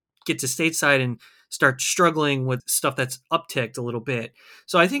get to stateside and start struggling with stuff that's upticked a little bit.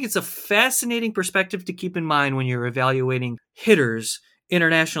 So I think it's a fascinating perspective to keep in mind when you're evaluating hitters,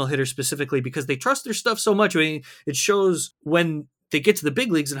 international hitters specifically, because they trust their stuff so much. I mean, it shows when they get to the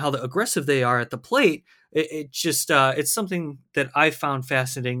big leagues and how aggressive they are at the plate. It's something that I found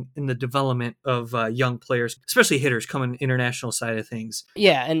fascinating in the development of young players, especially hitters coming international side of things.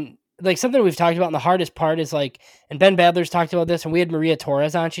 Yeah. And like something we've talked about, and the hardest part is like, and Ben Badler's talked about this, and we had Maria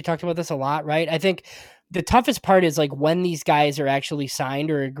Torres on, she talked about this a lot, right? I think the toughest part is like when these guys are actually signed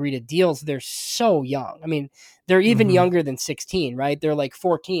or agree to deals, they're so young. I mean, they're even younger than 16, right? They're like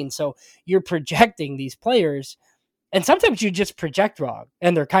 14. So you're projecting these players And sometimes you just project wrong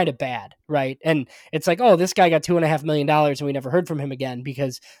and they're kind of bad, right? And it's like, oh, this guy got $2.5 million and we never heard from him again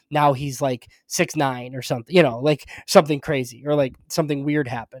because now he's like 6'9" or something, like something crazy or like something weird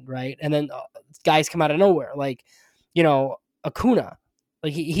happened, right? And then guys come out of nowhere, like, Acuna.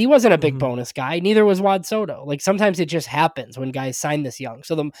 Like he wasn't a big bonus guy, neither was Juan Soto. Like sometimes it just happens when guys sign this young.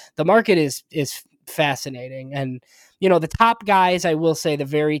 So the market is fascinating. And, the top guys, I will say the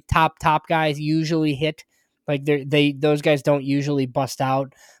very top guys usually hit. Like those guys don't usually bust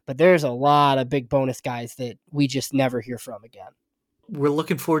out, but there's a lot of big bonus guys that we just never hear from again. We're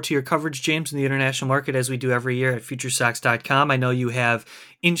looking forward to your coverage, James, in the international market as we do every year at FutureSox.com. I know you have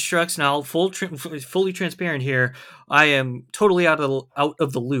Instructs now. Fully transparent here. I am totally out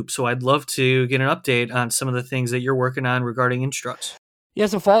of the loop, so I'd love to get an update on some of the things that you're working on regarding Instructs. Yeah,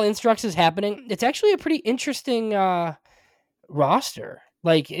 so Fall Instructs is happening. It's actually a pretty interesting roster.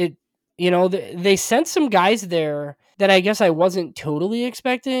 Like it. They sent some guys there that I guess I wasn't totally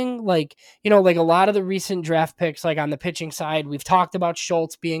expecting. Like a lot of the recent draft picks, like on the pitching side, we've talked about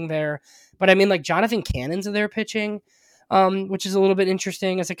Schultz being there. But I mean, like Jonathan Cannon's there pitching, which is a little bit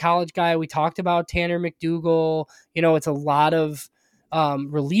interesting as a college guy. We talked about Tanner McDougal. It's a lot of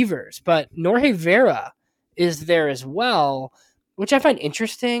relievers. But Norge Vera is there as well, which I find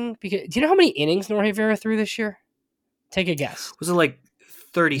interesting. Because do you know how many innings Norge Vera threw this year? Take a guess. Was it like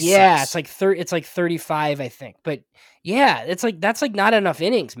 36? Yeah, it's like 35, I think. But yeah, it's like that's like not enough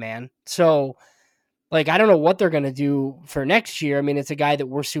innings, man. So like I don't know what they're gonna do for next year. I mean, it's a guy that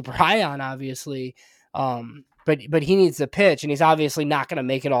we're super high on, obviously. But he needs to pitch, and he's obviously not gonna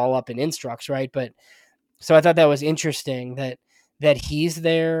make it all up in Instructs, right? But so I thought that was interesting that he's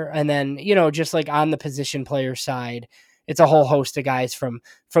there, and then just like on the position player side, it's a whole host of guys from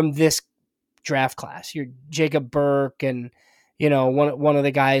this draft class. You're Jacob Burke and one of the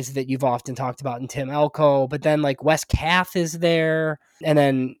guys that you've often talked about in Tim Elko, but then like Wes Kath is there. And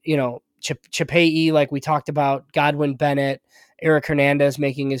then, Chapei, like we talked about, Godwin Bennett, Eric Hernandez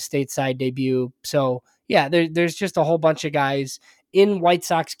making his stateside debut. So yeah, there's just a whole bunch of guys in White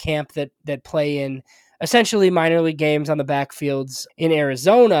Sox camp that play in essentially minor league games on the backfields in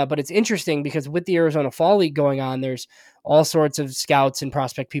Arizona. But it's interesting because with the Arizona Fall League going on, there's all sorts of scouts and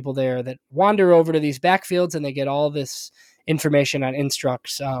prospect people there that wander over to these backfields and they get all this information on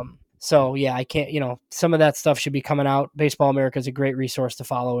Instructs. So yeah, I can't, some of that stuff should be coming out. Baseball America is a great resource to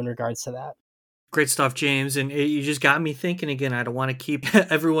follow in regards to that. Great stuff, James. And you just got me thinking again. I don't want to keep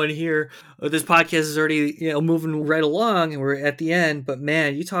everyone here. This podcast is already, moving right along and we're at the end, but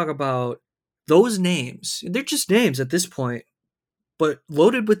man, you talk about those names. They're just names at this point, but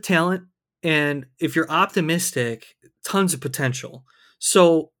loaded with talent. And if you're optimistic, tons of potential.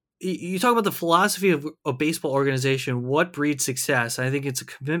 So you talk about the philosophy of a baseball organization, what breeds success. I think it's a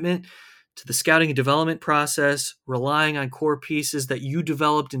commitment to the scouting and development process, relying on core pieces that you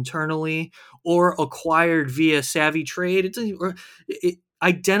developed internally or acquired via savvy trade.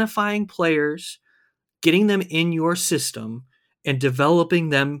 Identifying players, getting them in your system, and developing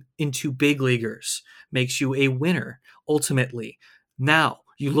them into big leaguers makes you a winner, ultimately. Now,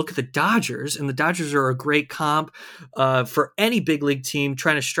 you look at the Dodgers, and the Dodgers are a great comp for any big league team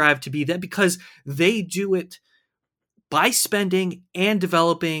trying to strive to be that because they do it by spending and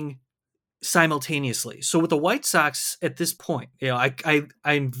developing simultaneously. So with the White Sox at this point,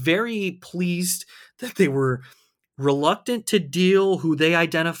 I'm very pleased that they were reluctant to deal who they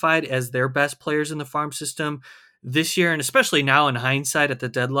identified as their best players in the farm system this year, and especially now in hindsight at the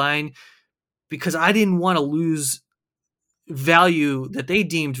deadline, because I didn't want to lose value that they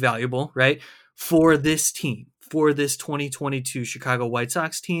deemed valuable, right, for this team, for this 2022 Chicago White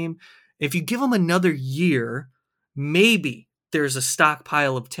Sox team. If you give them another year, maybe there's a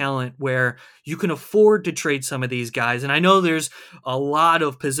stockpile of talent where you can afford to trade some of these guys. And I know there's a lot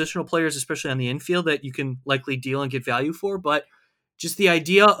of positional players, especially on the infield, that you can likely deal and get value for, but just the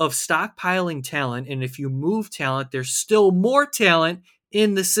idea of stockpiling talent, and if you move talent, there's still more talent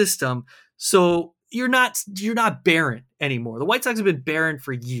in the system. So you're not barren anymore. The White Sox have been barren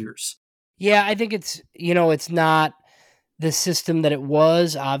for years. Yeah, I think it's, it's not the system that it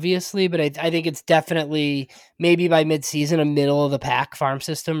was, obviously, but I think it's definitely maybe by midseason a middle of the pack farm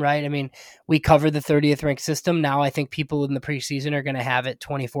system, right? I mean, we covered the 30th ranked system. Now I think people in the preseason are going to have it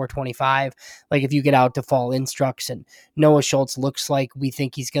 24, 25. Like if you get out to fall Instructs and Noah Schultz looks like we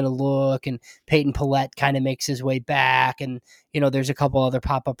think he's going to look, and Peyton Pallette kind of makes his way back, and there's a couple other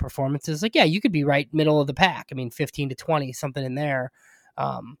pop-up performances. Like, yeah, you could be right middle of the pack. I mean, 15 to 20, something in there,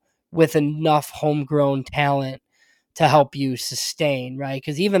 with enough homegrown talent to help you sustain, right?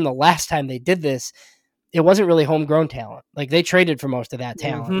 Because even the last time they did this, it wasn't really homegrown talent. Like they traded for most of that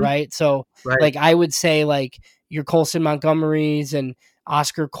talent, right? So like I would say like your Colson Montgomerys and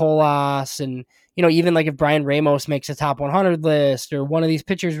Oscar Colas and, you know, even like if Brian Ramos makes a top 100 list or one of these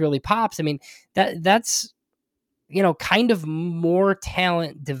pitchers really pops, I mean, that's, you know, kind of more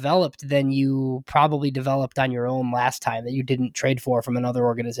talent developed than you probably developed on your own last time that you didn't trade for from another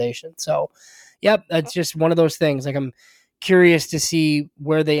organization. So, yep, that's just one of those things. Like I'm curious to see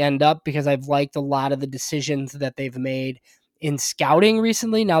where they end up because I've liked a lot of the decisions that they've made in scouting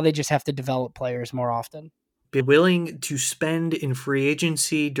recently. Now they just have to develop players more often. Be willing to spend in free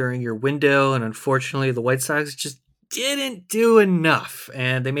agency during your window, and unfortunately the White Sox just didn't do enough,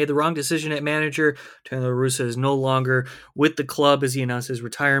 and they made the wrong decision at manager. Tony La Russa is no longer with the club as he announced his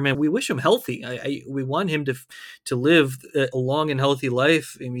retirement. We wish him healthy. We want him to live a long and healthy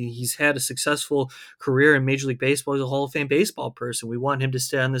life. I mean, he's had a successful career in Major League Baseball. He's a Hall of Fame baseball person. We want him to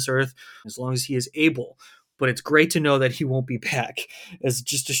stay on this earth as long as he is able. But it's great to know that he won't be back as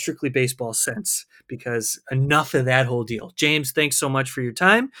just a strictly baseball sense, because enough of that whole deal. James, thanks so much for your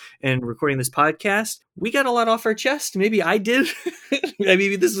time and recording this podcast. We got a lot off our chest. Maybe I did.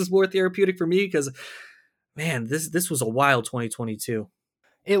 Maybe this was more therapeutic for me because, man, this was a wild 2022.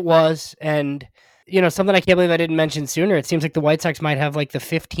 It was. And, you know, something I can't believe I didn't mention sooner. It seems like the White Sox might have like the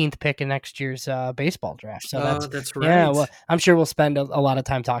 15th pick in next year's baseball draft. So that's right. Yeah, well, I'm sure we'll spend a lot of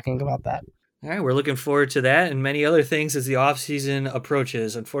time talking about that. All right, we're looking forward to that and many other things as the offseason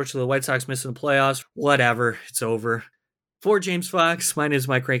approaches. Unfortunately, the White Sox missing the playoffs. Whatever, it's over. For James Fox, my name is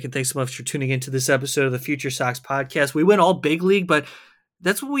Mike Rankin. Thanks so much for tuning into this episode of the Future Sox Podcast. We went all big league, but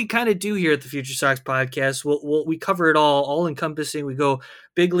that's what we kind of do here at the Future Sox Podcast. We cover it all encompassing. We go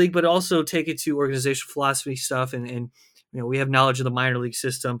big league, but also take it to organizational philosophy stuff. And you know, we have knowledge of the minor league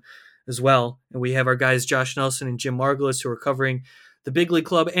system as well. And we have our guys, Josh Nelson and Jim Margulis, who are covering the big league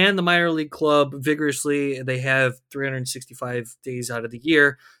club and the minor league club vigorously. They have 365 days out of the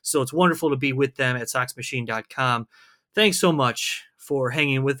year. So it's wonderful to be with them at SoxMachine.com. Thanks so much for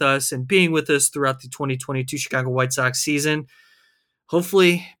hanging with us and being with us throughout the 2022 Chicago White Sox season.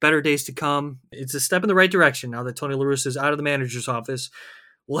 Hopefully better days to come. It's a step in the right direction now that Tony La Russa is out of the manager's office.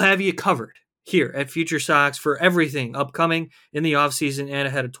 We'll have you covered here at Future Sox for everything upcoming in the offseason and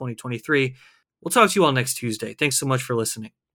ahead of 2023. We'll talk to you all next Tuesday. Thanks so much for listening.